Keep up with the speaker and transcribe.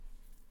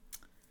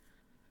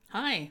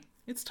Hi,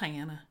 it's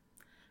Tiana,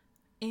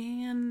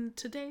 and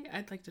today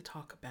I'd like to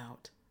talk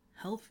about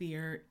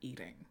healthier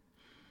eating.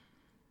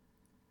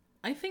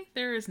 I think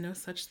there is no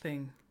such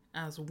thing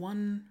as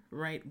one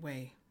right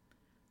way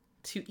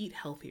to eat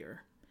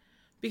healthier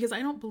because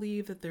I don't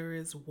believe that there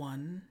is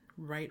one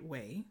right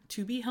way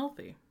to be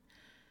healthy.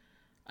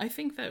 I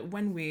think that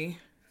when we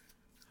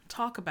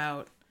talk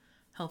about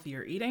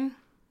healthier eating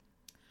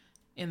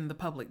in the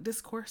public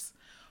discourse,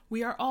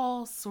 we are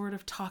all sort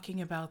of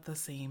talking about the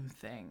same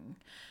thing.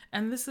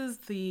 And this is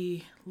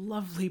the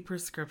lovely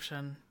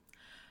prescription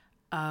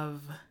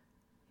of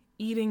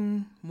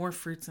eating more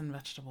fruits and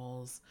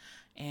vegetables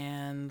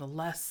and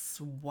less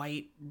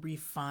white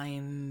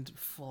refined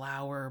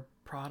flour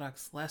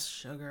products, less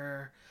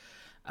sugar,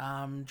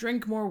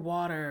 drink more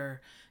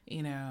water,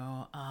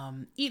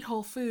 eat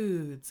whole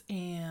foods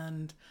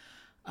and,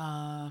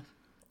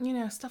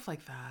 stuff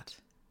like that.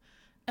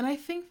 And I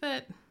think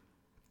that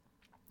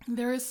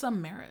there is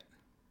some merit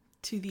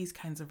to these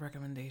kinds of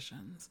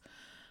recommendations.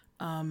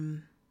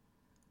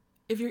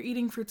 If you're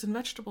eating fruits and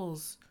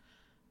vegetables,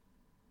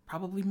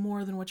 probably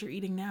more than what you're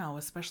eating now,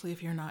 especially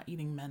if you're not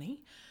eating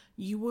many,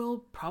 you will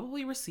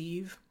probably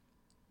receive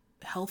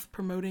health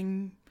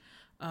promoting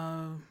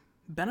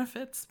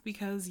benefits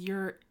because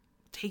you're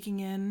taking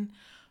in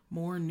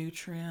more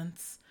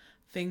nutrients,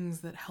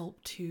 things that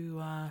help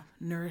to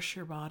nourish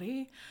your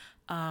body.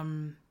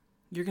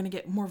 You're going to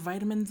get more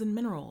vitamins and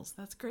minerals.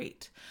 That's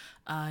great.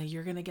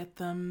 You're going to get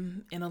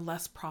them in a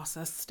less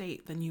processed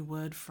state than you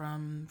would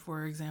from,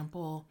 for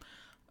example,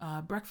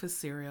 breakfast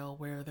cereal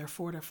where they're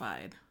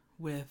fortified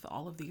with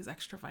all of these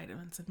extra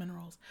vitamins and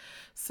minerals.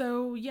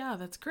 So, yeah,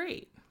 that's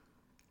great.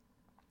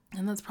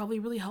 And that's probably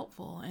really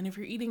helpful. And if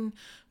you're eating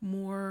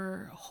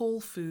more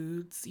whole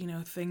foods,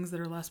 things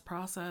that are less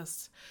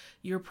processed,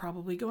 you're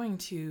probably going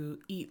to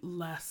eat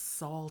less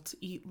salt,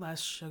 eat less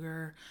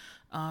sugar,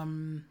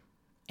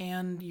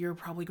 and you're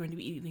probably going to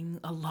be eating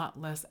a lot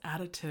less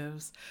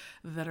additives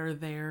that are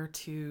there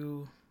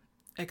to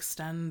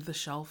extend the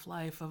shelf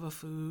life of a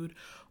food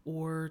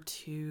or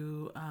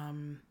to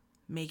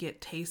make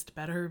it taste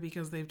better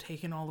because they've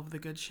taken all of the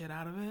good shit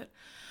out of it.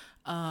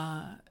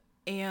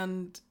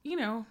 And,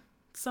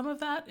 some of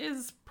that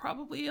is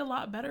probably a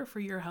lot better for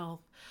your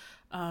health,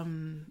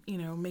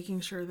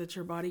 making sure that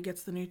your body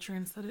gets the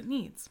nutrients that it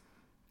needs.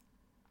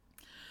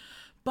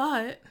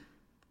 But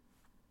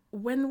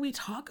when we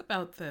talk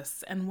about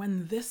this and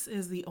when this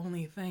is the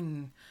only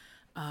thing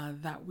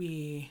that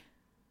we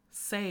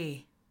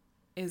say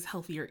is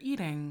healthier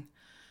eating,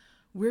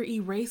 we're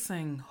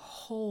erasing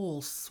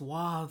whole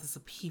swaths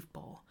of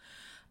people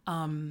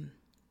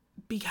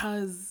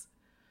because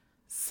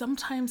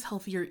sometimes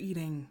healthier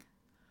eating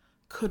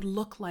could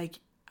look like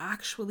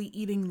actually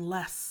eating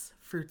less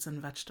fruits and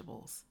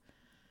vegetables.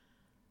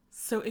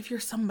 So if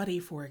you're somebody,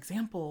 for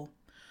example,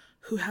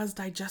 who has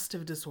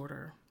digestive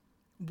disorder,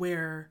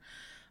 where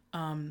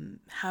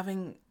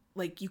having,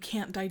 you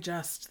can't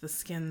digest the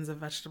skins of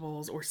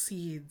vegetables or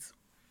seeds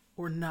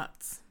or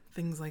nuts,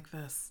 things like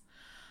this,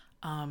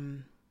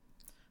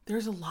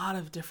 there's a lot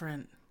of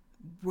different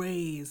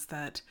ways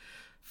that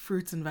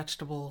fruits and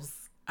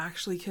vegetables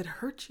actually could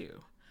hurt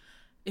you.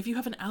 If you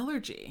have an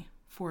allergy,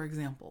 for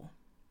example,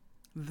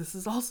 this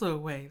is also a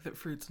way that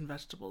fruits and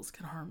vegetables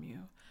can harm you.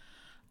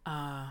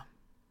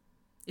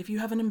 If you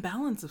have an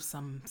imbalance of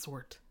some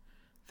sort,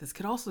 this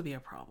could also be a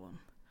problem.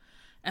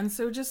 And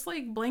so just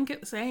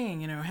blanket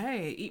saying,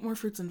 hey, eat more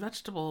fruits and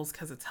vegetables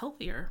because it's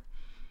healthier,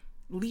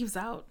 leaves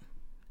out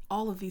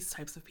all of these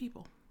types of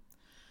people.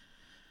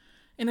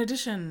 In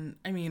addition,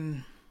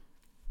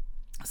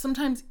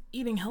 sometimes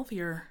eating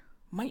healthier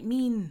might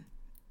mean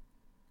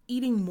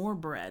eating more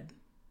bread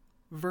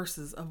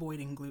versus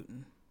avoiding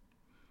gluten.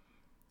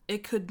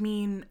 It could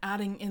mean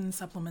adding in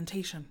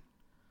supplementation.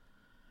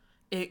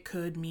 It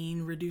could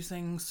mean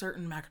reducing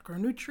certain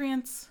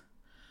macronutrients.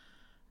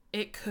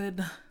 It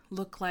could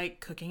look like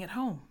cooking at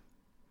home.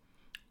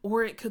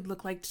 Or it could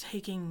look like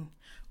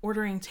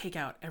ordering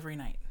takeout every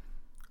night.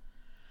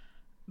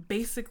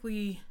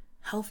 Basically,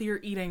 healthier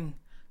eating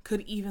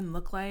could even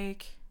look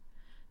like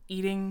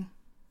eating,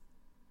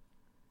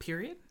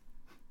 period.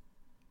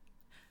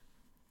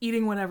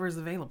 Eating whatever is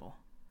available.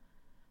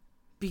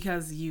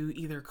 Because you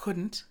either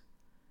couldn't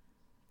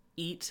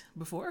eat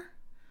before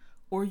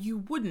or you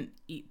wouldn't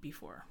eat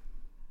before.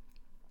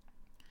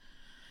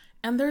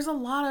 And there's a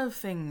lot of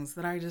things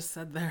that I just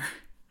said there,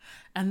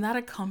 and that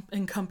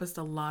encompassed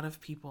a lot of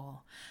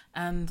people.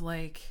 And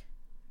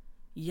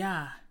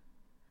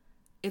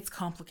it's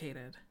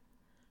complicated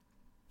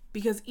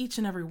because each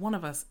and every one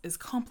of us is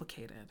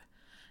complicated.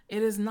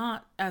 It is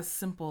not as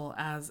simple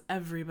as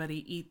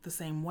everybody eat the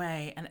same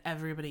way and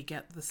everybody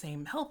get the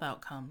same health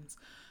outcomes.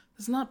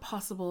 It's not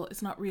possible,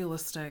 it's not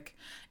realistic,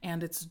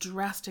 and it's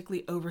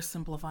drastically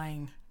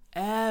oversimplifying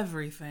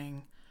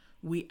everything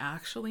we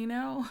actually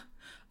know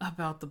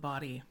about the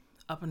body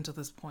up until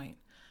this point,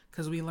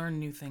 because we learn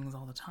new things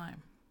all the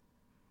time.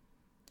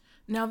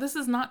 Now, this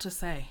is not to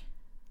say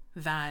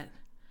that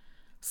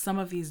some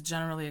of these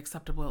generally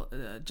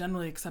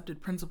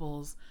accepted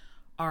principles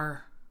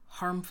are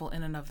harmful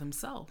in and of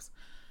themselves.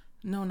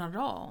 No, not at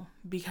all.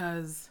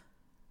 Because,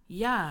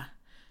 yeah,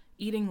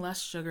 eating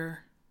less sugar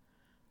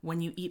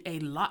when you eat a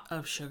lot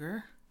of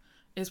sugar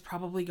is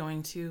probably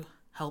going to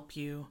help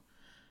you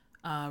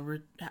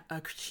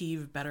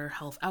achieve better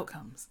health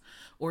outcomes.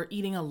 Or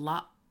eating a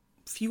lot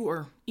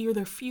fewer,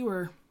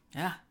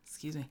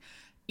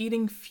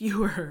 eating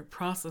fewer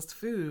processed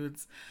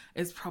foods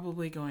is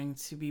probably going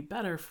to be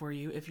better for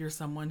you if you're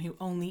someone who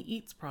only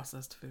eats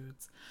processed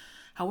foods.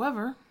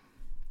 However,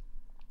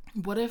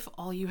 what if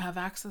all you have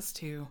access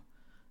to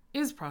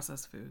is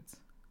processed foods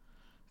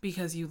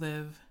because you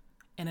live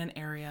in an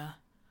area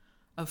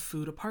of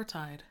food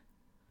apartheid,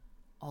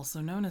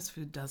 also known as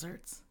food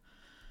deserts,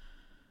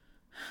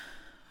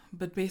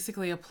 but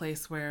basically a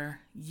place where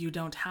you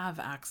don't have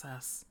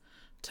access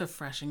to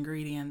fresh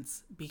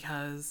ingredients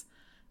because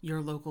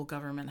your local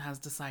government has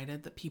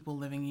decided that people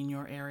living in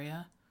your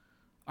area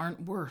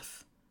aren't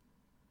worth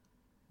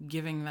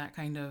giving that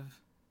kind of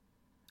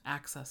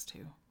access to.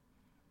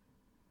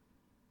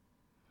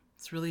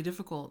 It's really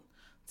difficult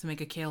to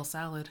make a kale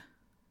salad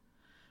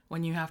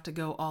when you have to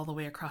go all the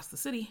way across the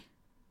city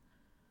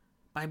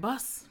by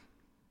bus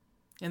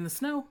in the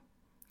snow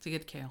to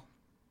get kale.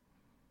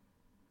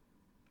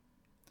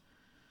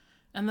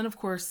 And then, of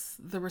course,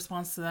 the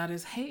response to that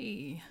is,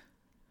 hey,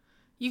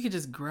 you could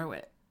just grow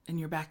it in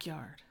your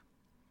backyard.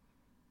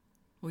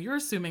 Well, you're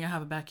assuming I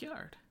have a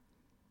backyard.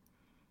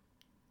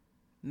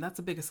 And that's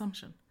a big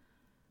assumption.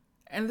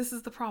 And this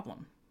is the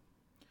problem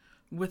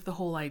with the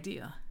whole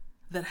idea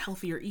that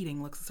healthier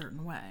eating looks a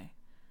certain way,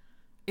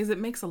 is it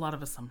makes a lot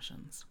of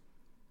assumptions.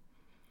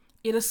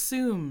 It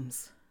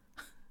assumes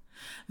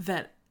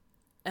that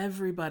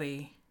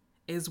everybody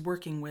is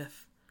working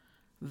with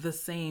the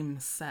same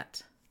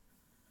set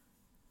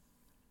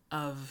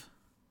of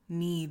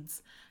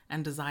needs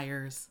and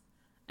desires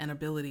and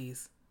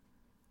abilities.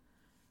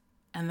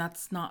 And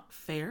that's not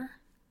fair,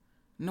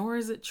 nor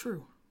is it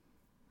true.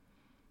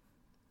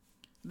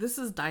 This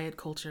is diet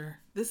culture.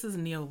 This is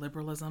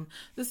neoliberalism.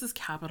 This is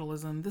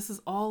capitalism. This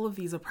is all of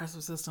these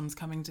oppressive systems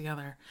coming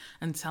together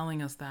and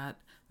telling us that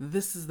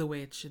this is the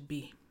way it should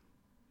be,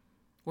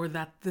 or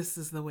that this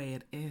is the way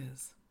it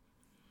is.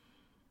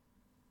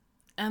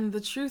 And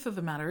the truth of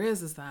the matter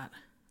is that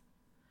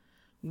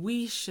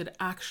we should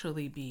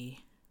actually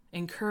be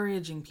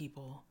encouraging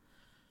people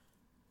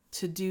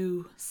to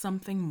do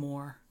something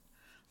more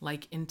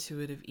like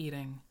intuitive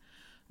eating,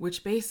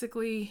 which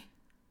basically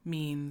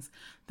means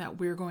that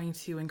we're going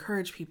to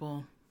encourage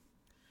people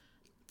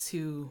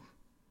to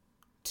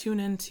tune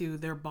into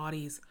their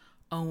body's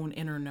own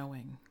inner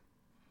knowing,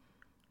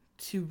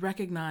 to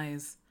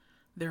recognize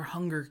their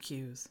hunger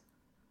cues,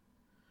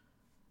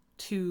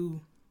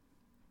 to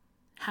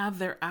have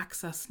their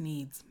access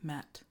needs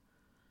met,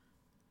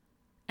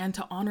 and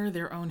to honor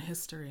their own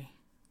history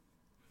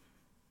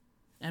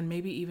and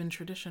maybe even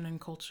tradition and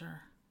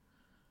culture.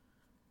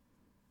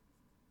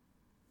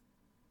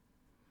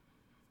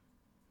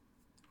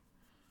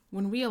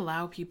 When we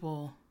allow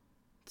people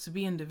to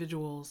be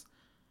individuals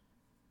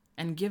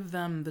and give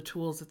them the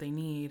tools that they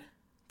need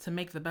to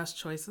make the best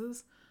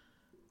choices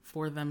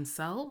for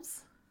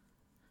themselves,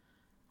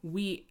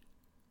 we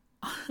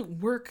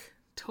work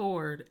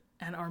toward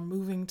and are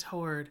moving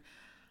toward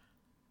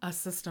a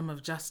system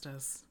of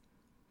justice.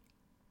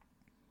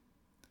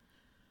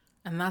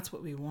 And that's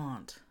what we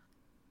want.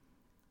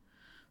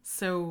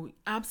 So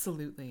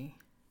absolutely,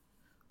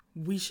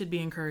 we should be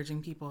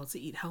encouraging people to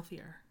eat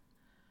healthier.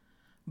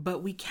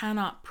 But we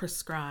cannot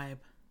prescribe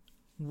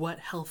what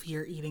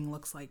healthier eating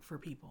looks like for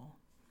people.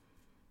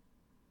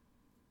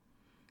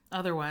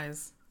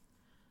 Otherwise,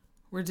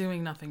 we're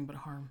doing nothing but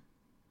harm.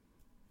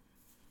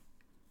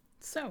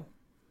 So,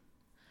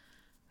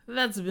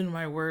 that's been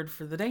my word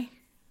for the day.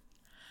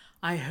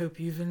 I hope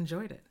you've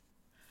enjoyed it.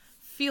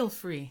 Feel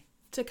free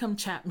to come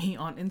chat me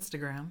on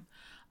Instagram.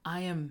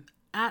 I am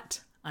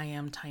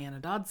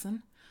Tiana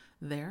Dodson.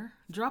 There,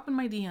 drop in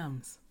my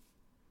DMs.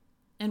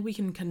 And we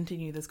can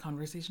continue this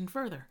conversation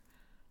further.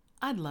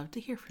 I'd love to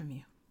hear from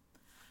you.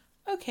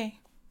 Okay,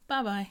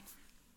 bye-bye.